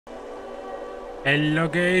Hello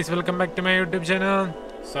guys, welcome back to my YouTube channel.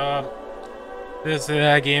 So this is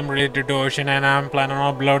a game related to ocean and I'm planning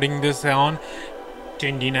on uploading this on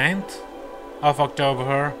 29th of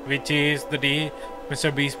October, which is the day Mr.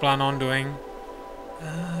 Beast plan on doing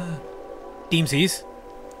Team C's.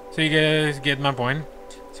 So you guys get my point.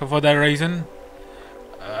 So for that reason,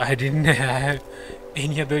 I didn't have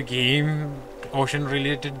any other game, ocean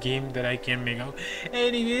related game that I can make out.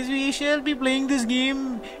 Anyways, we shall be playing this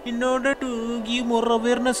game in order to give more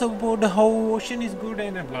awareness about how ocean is good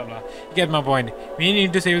and blah blah. You get my point. We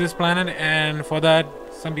need to save this planet, and for that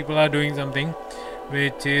some people are doing something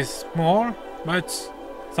which is small, but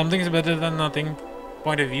something is better than nothing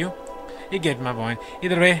point of view. You get my point.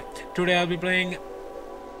 Either way, today I'll be playing,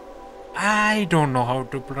 I don't know how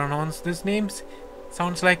to pronounce these names.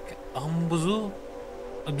 Sounds like Abzu,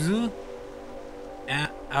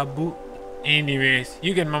 Abu. Anyways,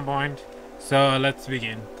 you get my point. So let's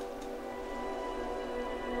begin.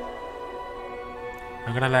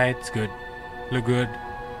 I'm gonna lie, it's good. Look good.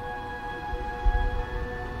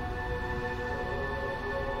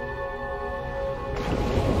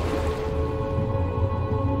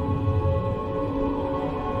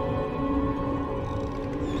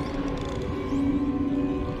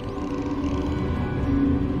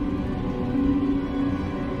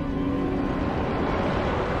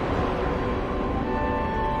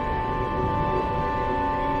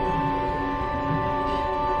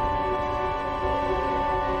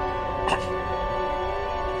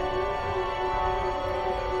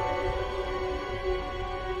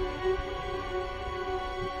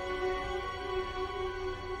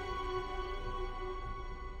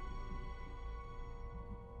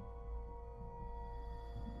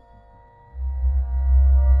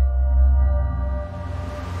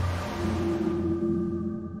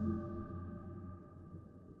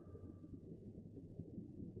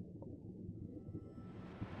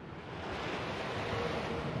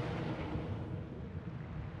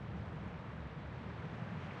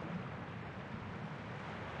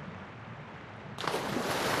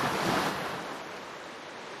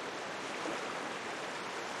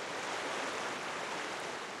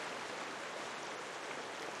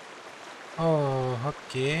 Oh,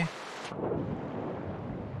 okay.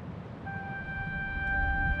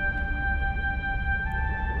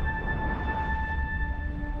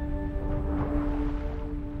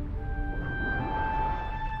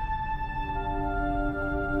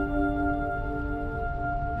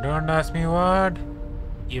 Don't ask me what.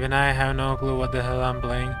 Even I have no clue what the hell I'm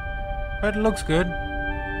playing. But it looks good.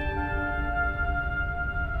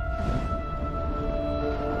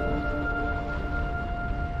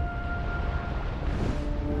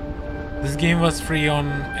 This game was free on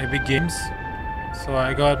Epic Games, so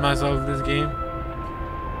I got myself this game.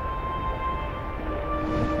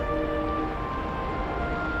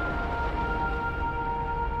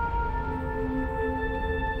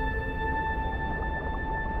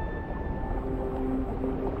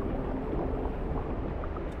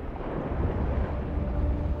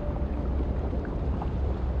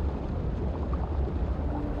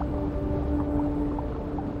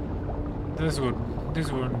 This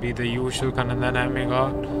wouldn't be the usual content that I make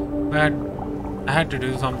out, but I had to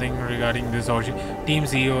do something regarding this ocean. Team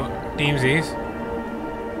Z's.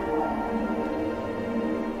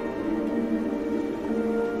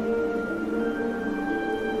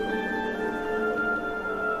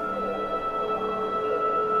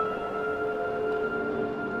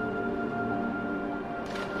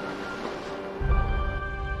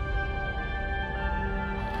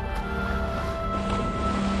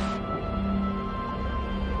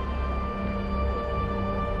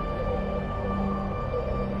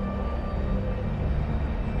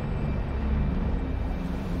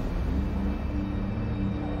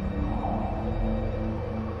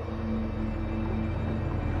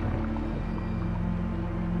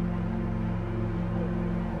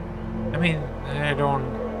 I mean, I don't.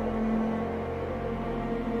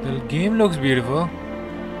 The game looks beautiful.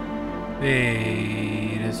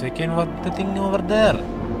 Wait a second, what the thing over there?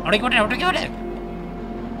 What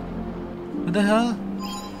the hell?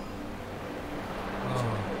 Oh.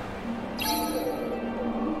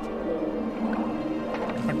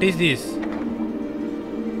 What is this?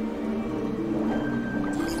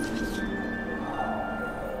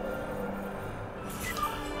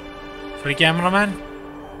 Free cameraman?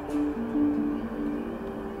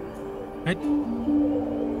 Right?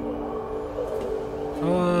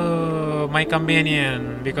 Oh, my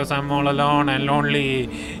companion, because I'm all alone and lonely,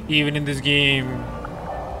 even in this game.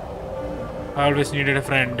 I always needed a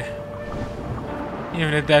friend.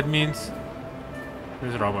 Even if that means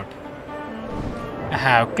this robot. I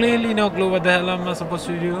have clearly no clue what the hell I'm supposed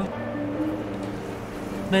to do.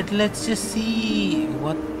 But let's just see.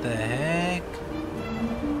 What the heck?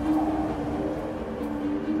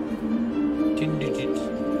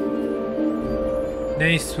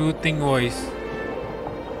 Nice soothing voice.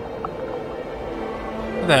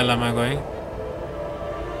 Where the hell am I going?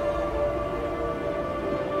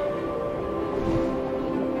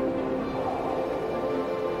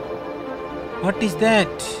 What is that?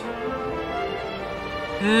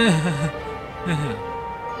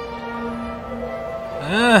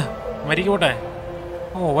 Marikota.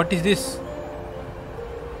 Oh, what is this?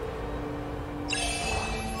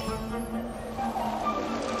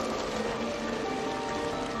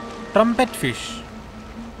 Trumpet fish.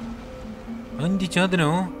 Andi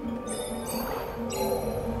chadano.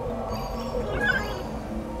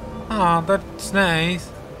 Ah, that's nice.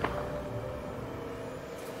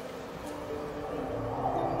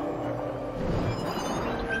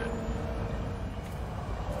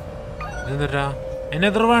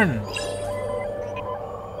 Another one.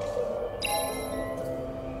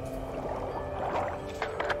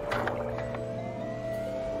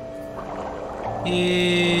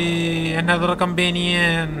 Yay, another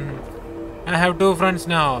companion. I have 2 friends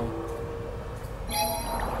now.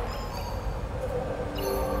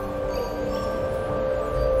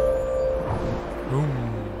 Boom.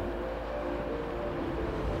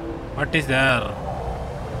 What is there?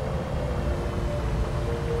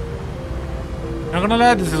 Not gonna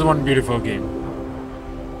lie, this is one beautiful game.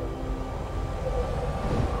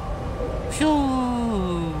 Phew.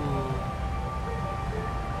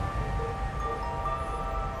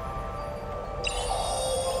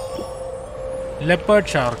 Leopard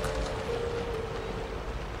shark.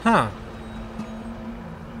 Huh.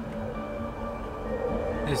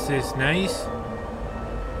 This is nice.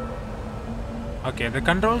 Okay, the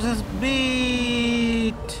controls is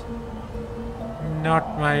bit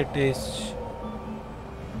not my taste.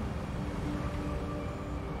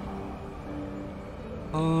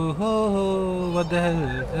 Oh, what the hell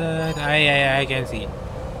is that? I can see.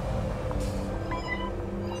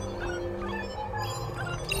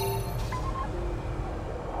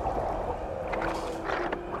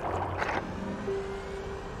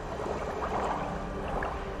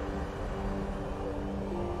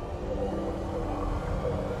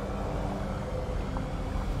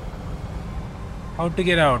 How to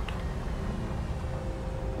get out?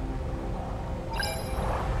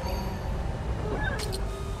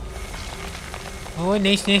 Oh,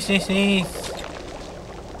 nice.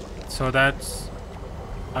 So that's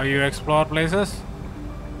how you explore places?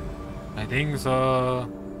 I think so.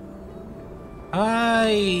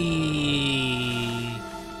 Hi.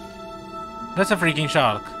 That's a freaking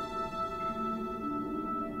shark.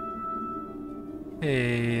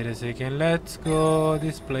 Wait a second, let's go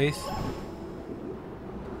this place.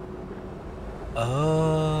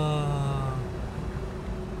 Oh.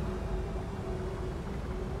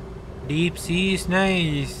 Deep sea is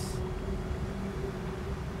nice.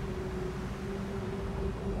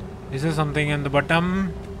 Is there something in the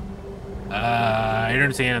bottom? I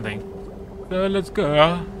don't see anything. So let's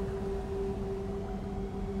go.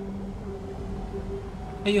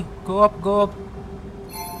 Hey, you go up.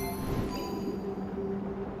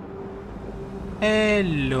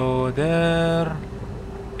 Hello there.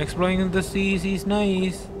 Exploring the seas is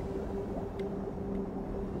nice.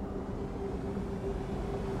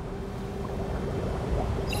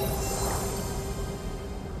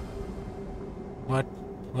 What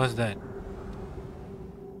was that?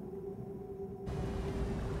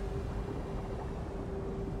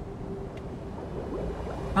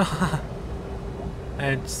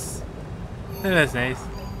 That's nice.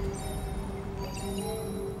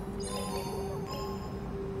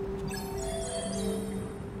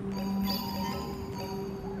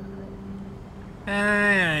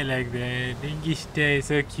 I like that. English day,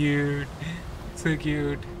 so cute. So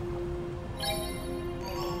cute.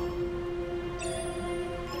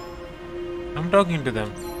 I'm talking to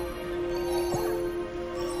them.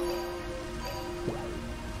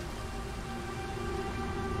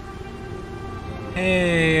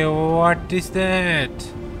 Hey, what is that?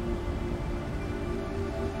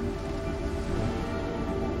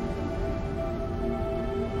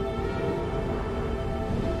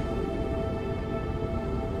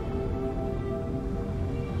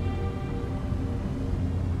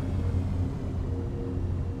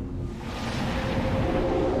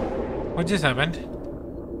 What just happened?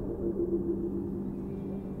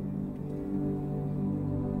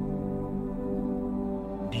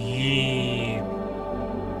 Deep.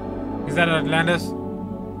 Is that Atlantis?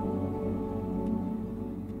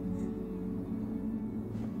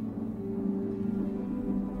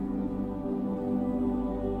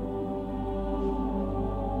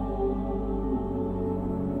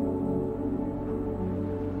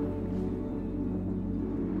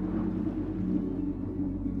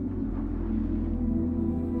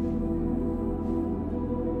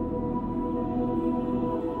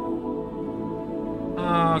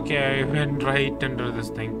 Okay, I went right under this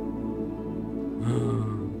thing.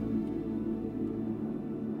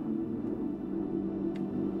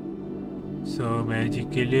 So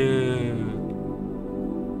magical.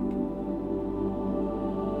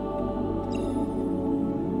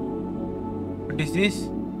 What is this?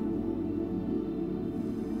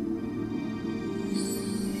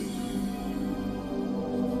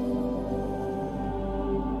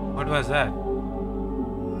 What was that?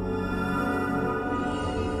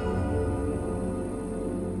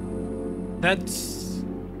 That's...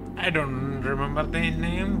 I don't remember the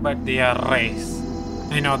name, but they are race.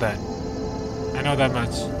 I know that. I know that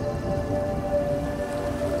much.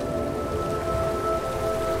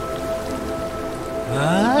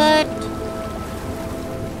 What?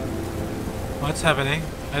 What's happening?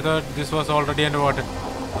 I thought this was already underwater.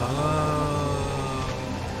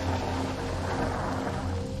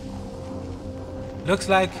 Looks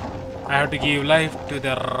like I have to give life to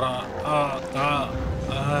the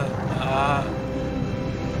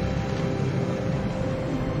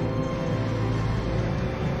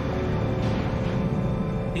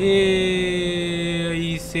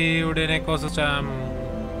He saved an ecosystem.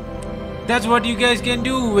 That's what you guys can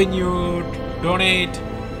do when you donate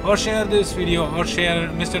or share this video or share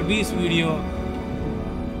Mr. Beast's video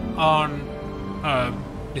on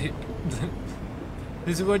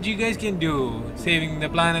this is what you guys can do, saving the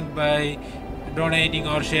planet by donating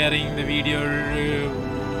or sharing the video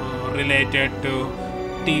related to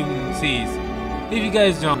Team C's. If you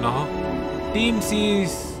guys don't know, Team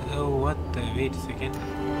C's... oh, what the... wait a second.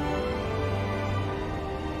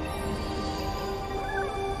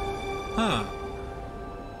 Huh.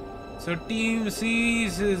 So Team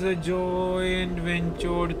C's is a joint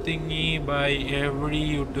venture thingy by every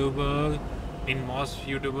YouTuber, in most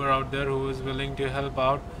YouTuber out there who is willing to help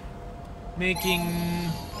out, making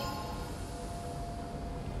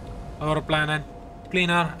our planet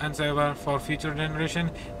cleaner and safer for future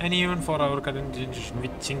generation and even for our current generation,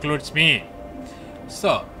 which includes me.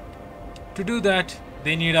 So to do that,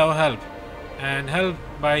 they need our help, and help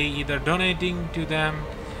by either donating to them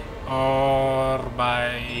or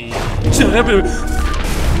by...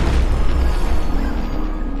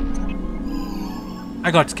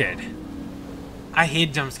 I got scared. I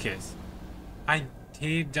hate jump scares. I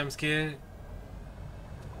hate jump scare.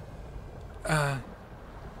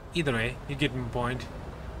 Either way, you get my point.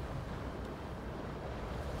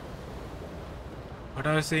 What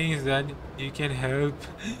I was saying is that you can help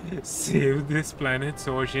save this planet's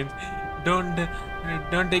oceans. Don't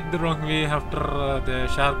take the wrong way after the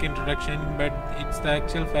shark introduction, but it's the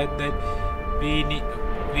actual fact that we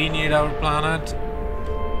need our planet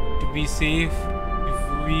to be safe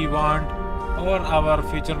if we want, or our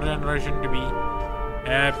future generation to be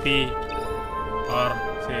happy or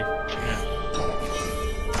safe. Yeah.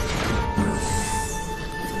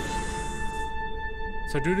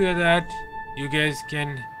 So to do that, you guys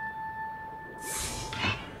can...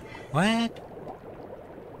 what?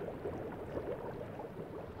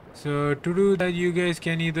 So to do that, you guys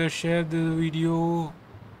can either share the video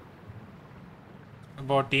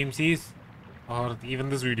about Team C's or even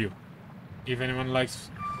this video. If anyone likes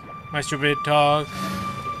my stupid talk,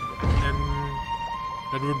 then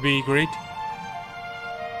that would be great.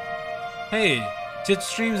 Hey, jet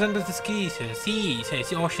streams under the sea,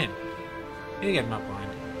 ocean. You get my point.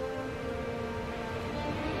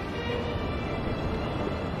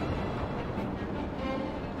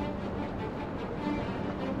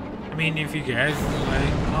 I mean, if you guys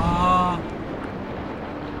like, oh,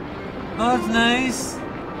 that's nice.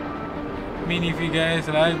 I mean, if you guys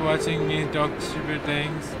like watching me talk stupid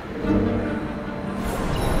things,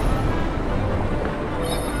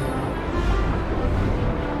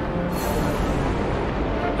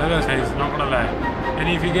 that was nice, not gonna lie. And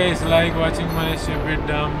if you guys like watching my stupid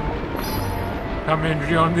dumb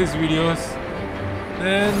commentary on these videos,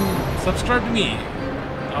 then subscribe to me.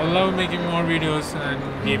 I love making more videos and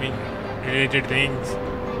gaming related things.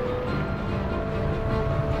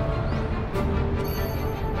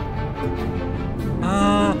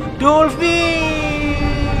 Dolphin!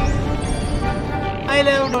 I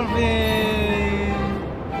love dolphin!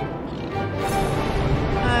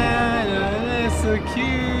 They're so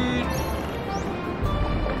cute!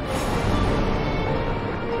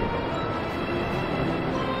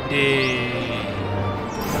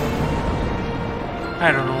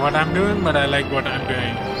 I don't know what I'm doing, but I like what I'm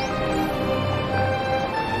doing.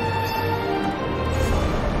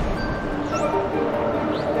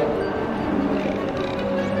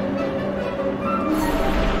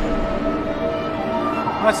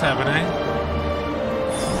 What's happening?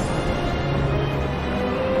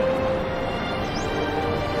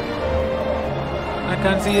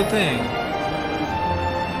 can't see a thing.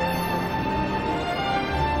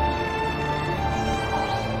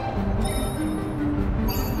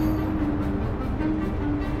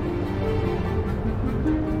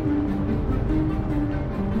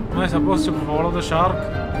 Am I supposed to follow the shark?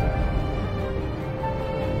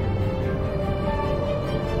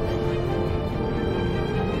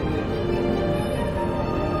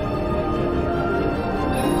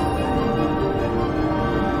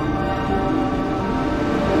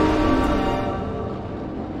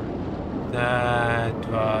 That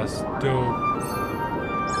was dope.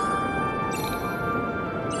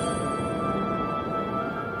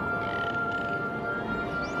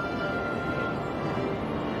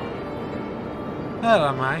 Where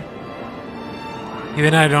am I?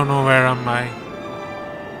 Even I don't know where am I.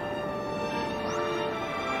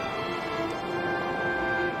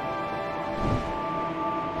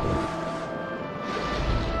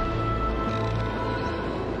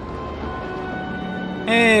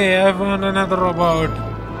 Hey, I found another robot.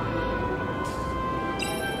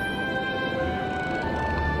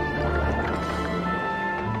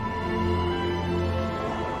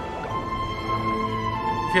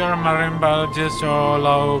 If you're a marine biologist or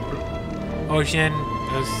love ocean,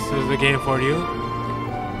 this is the game for you.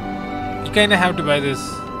 You kinda have to buy this.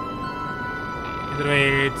 Either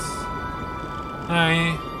way, it's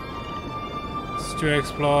nice to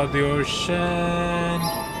explore the ocean.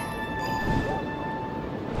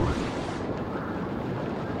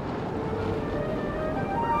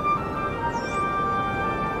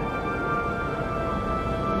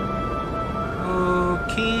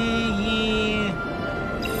 Okay.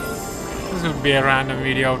 This would be a random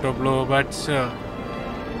video out of blue, but still.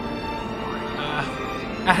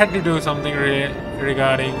 I had to do something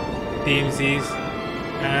regarding TMCs,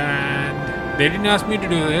 and they didn't ask me to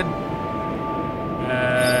do it.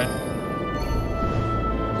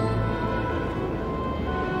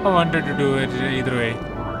 I wanted to do it either way.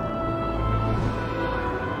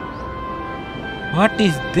 What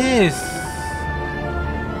is this?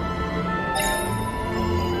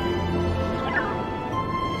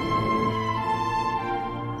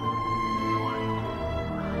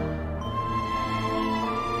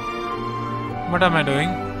 What am I doing?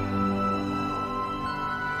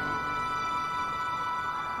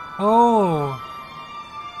 Oh.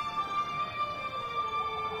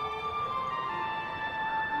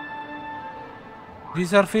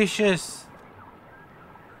 These are fishes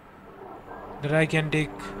that I can take.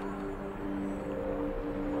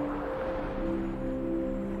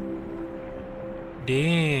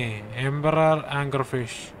 Damn, emperor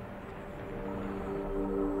anchorfish.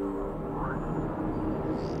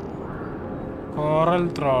 Coral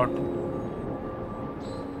trout.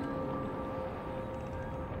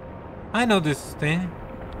 I know this thing.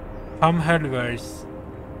 Headwars.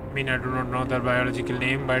 I mean, I do not know their biological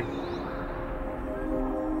name, but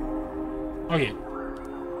okay.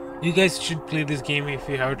 You guys should play this game if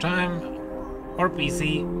you have time, or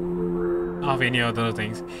PC, or any other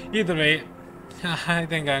things. Either way, I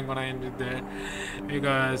think I'm gonna end it there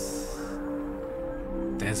because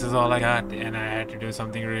this is all I got, and I had to do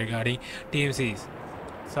something regarding TMCs.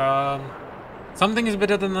 So something is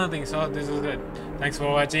better than nothing. So this is it. Thanks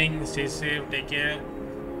for watching. Stay safe. Take care.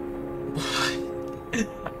 Bye.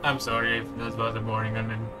 I'm sorry if this was a boring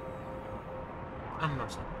one, and I'm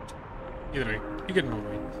not sorry. Either way, you get my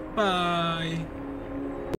way. Bye.